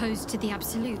seem opposed to the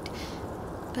Absolute,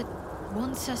 but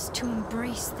wants us to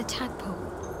embrace the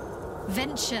tadpole.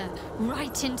 Venture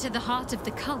right into the heart of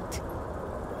the cult.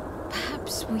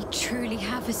 Perhaps we truly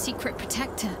have a secret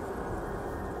protector.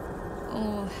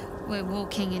 Or we're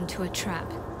walking into a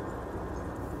trap.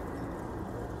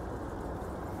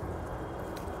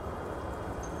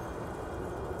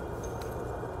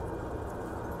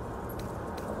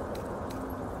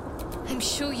 I'm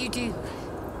sure you do.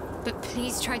 But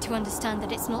please try to understand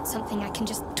that it's not something I can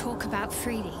just talk about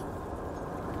freely.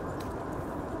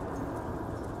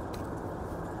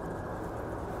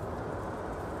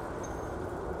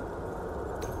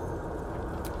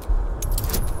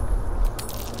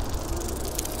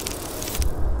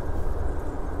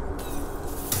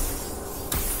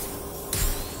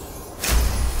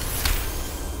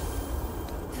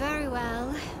 Very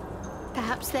well.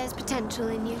 Perhaps there's potential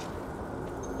in you.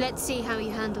 Let's see how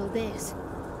you handle this.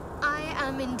 I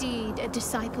am indeed a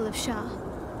disciple of Shah,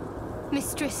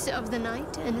 Mistress of the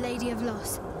Night and Lady of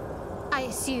Loss. I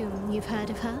assume you've heard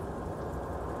of her?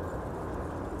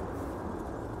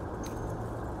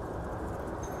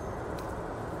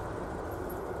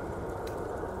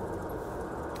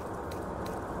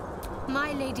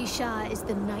 My Lady Shah is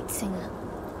the Night Singer,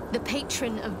 the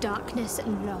patron of darkness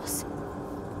and loss.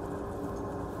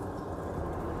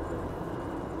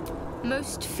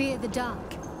 Most fear the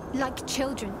dark, like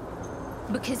children,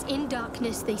 because in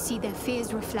darkness they see their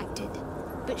fears reflected.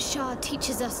 But Shah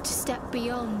teaches us to step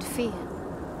beyond fear,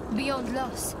 beyond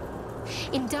loss.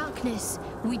 In darkness,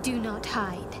 we do not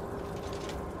hide.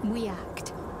 We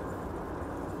act.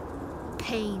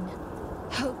 Pain,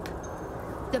 hope,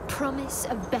 the promise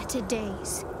of better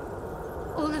days.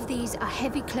 All of these are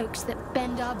heavy cloaks that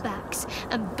bend our backs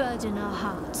and burden our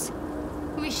hearts.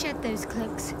 We shed those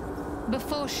cloaks.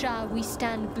 Before Shah, we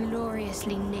stand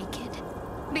gloriously naked,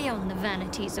 beyond the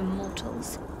vanities of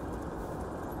mortals.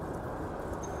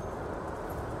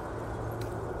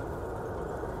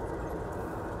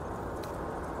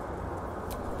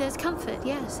 There's comfort,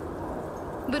 yes.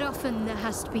 But often there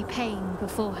has to be pain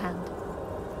beforehand.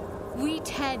 We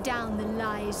tear down the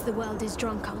lies the world is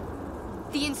drunk on.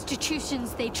 The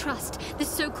institutions they trust, the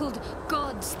so-called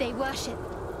gods they worship,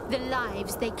 the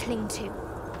lives they cling to.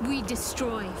 We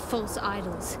destroy false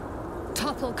idols,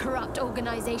 topple corrupt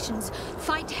organizations,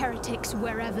 fight heretics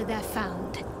wherever they're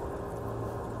found.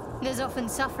 There's often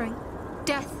suffering,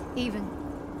 death even.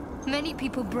 Many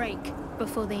people break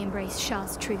before they embrace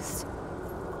Shah's truths.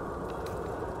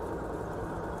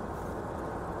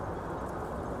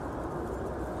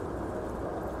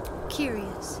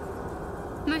 Curious.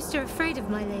 Most are afraid of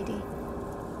my lady.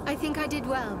 I think I did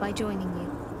well by joining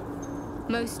you.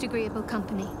 Most agreeable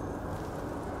company.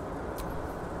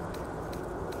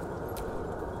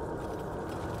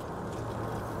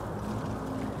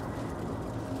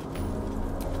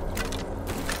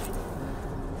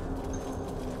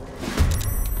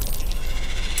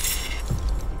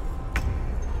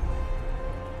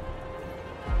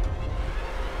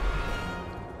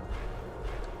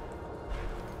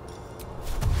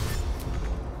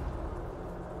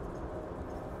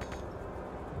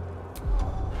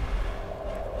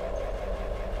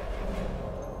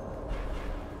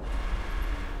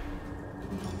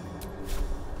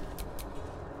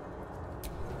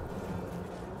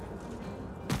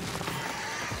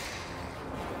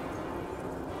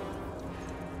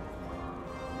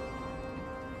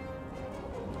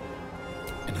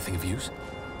 Anything of use?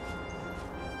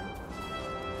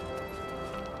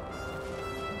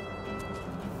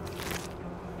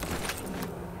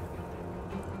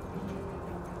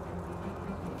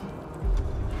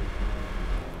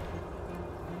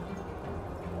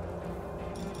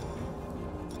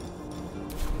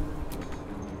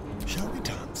 Shall we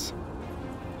dance?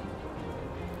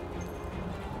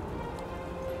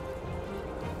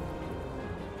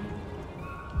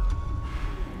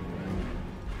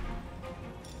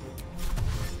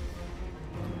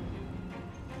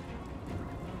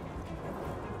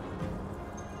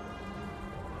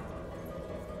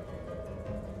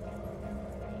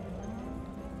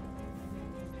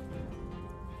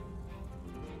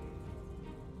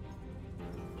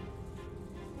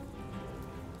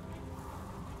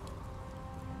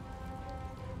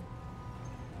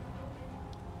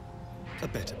 A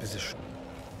better position.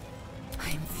 I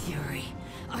am fury.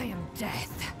 I am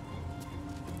death.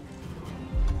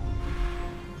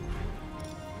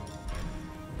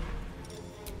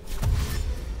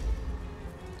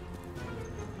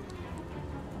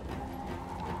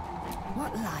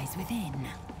 What lies within?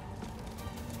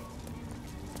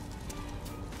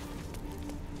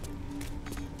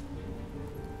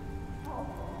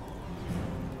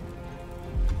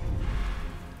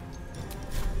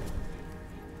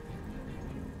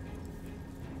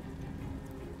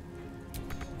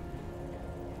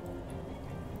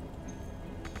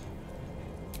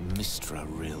 Mistra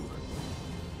Rill.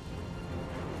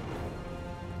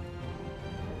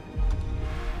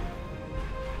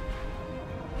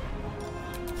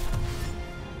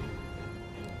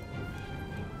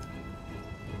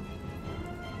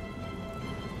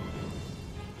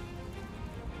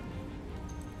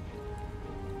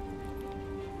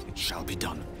 It shall be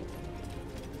done.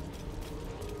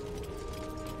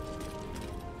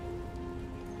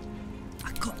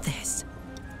 I got this.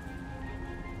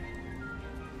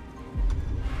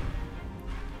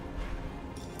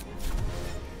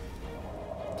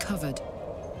 Covered.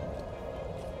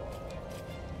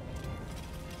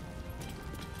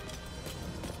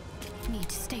 Need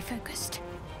to stay focused.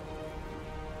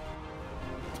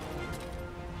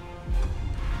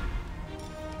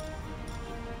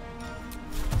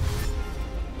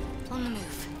 On the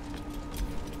move.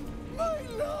 My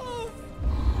love!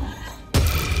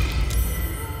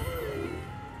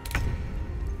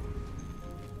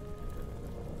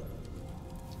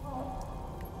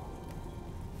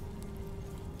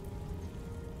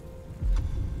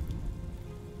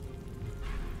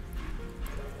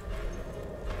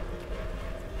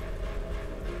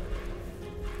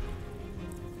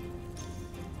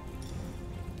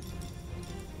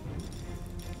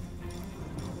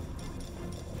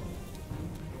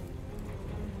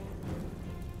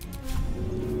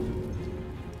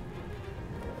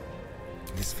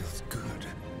 This feels good.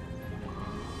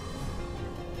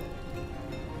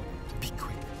 Be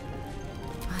quick.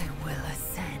 I will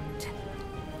ascend.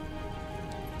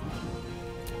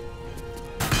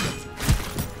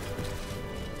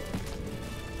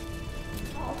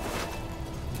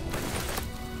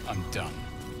 I'm done.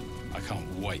 I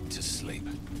can't wait to sleep.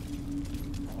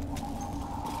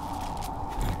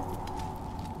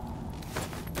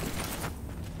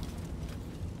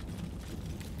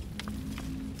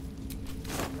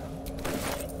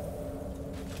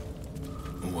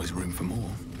 Always room for more.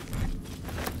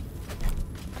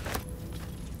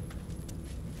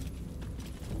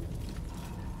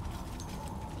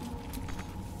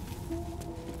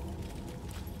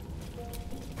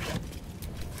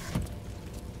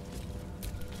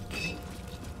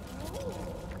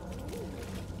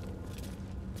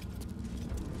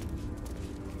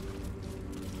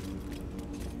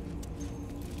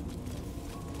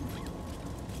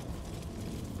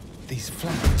 These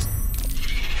flowers.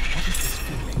 What is this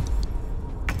feeling?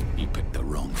 You picked the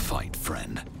wrong fight,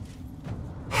 friend.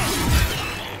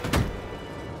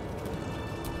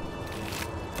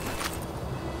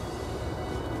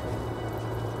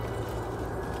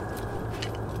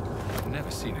 I've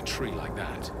never seen a tree like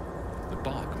that. The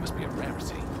bark must be a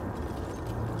rarity.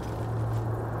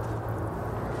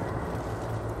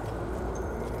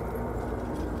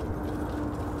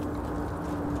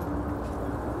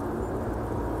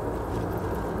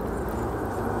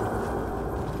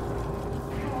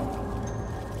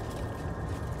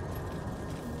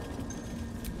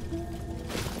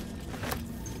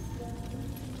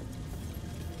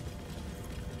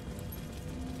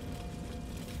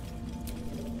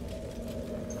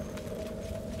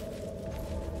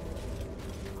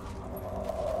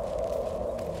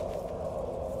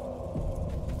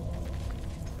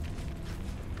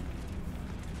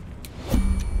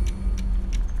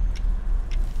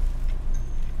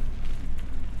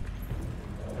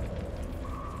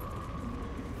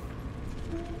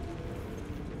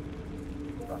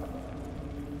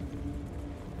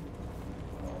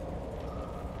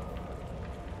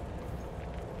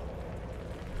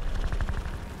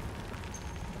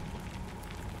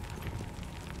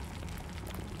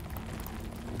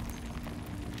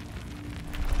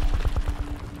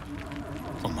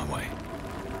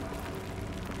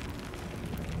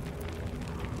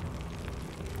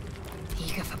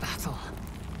 eager for battle.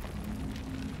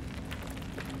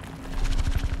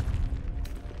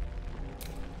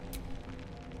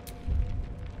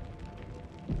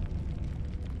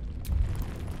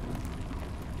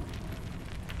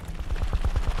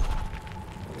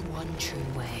 One true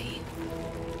way.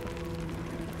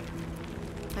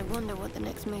 I wonder what the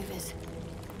next move is.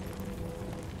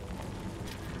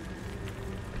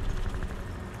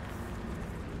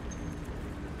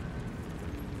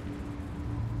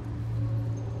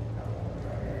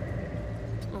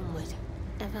 Onward.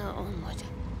 Ever onward.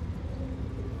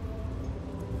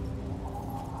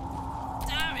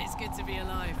 Damn, it's good to be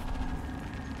alive.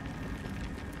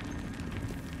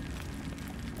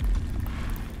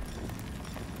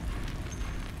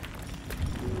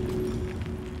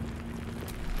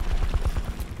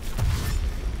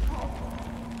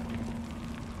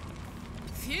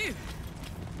 Phew.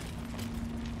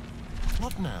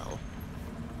 What now?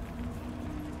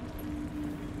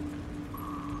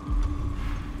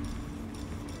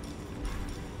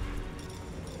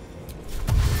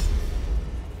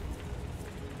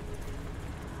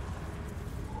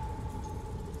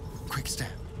 Quick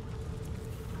step.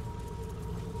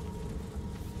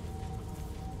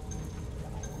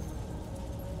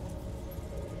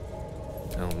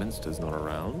 Elminster's not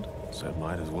around, so it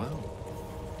might as well.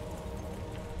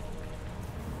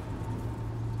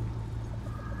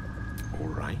 All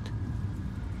right.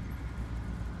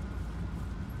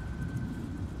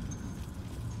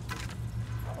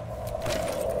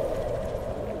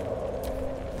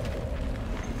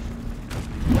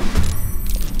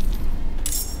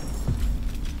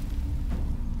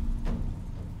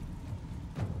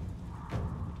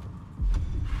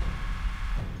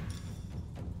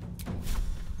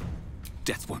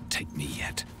 Death won't take me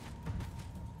yet.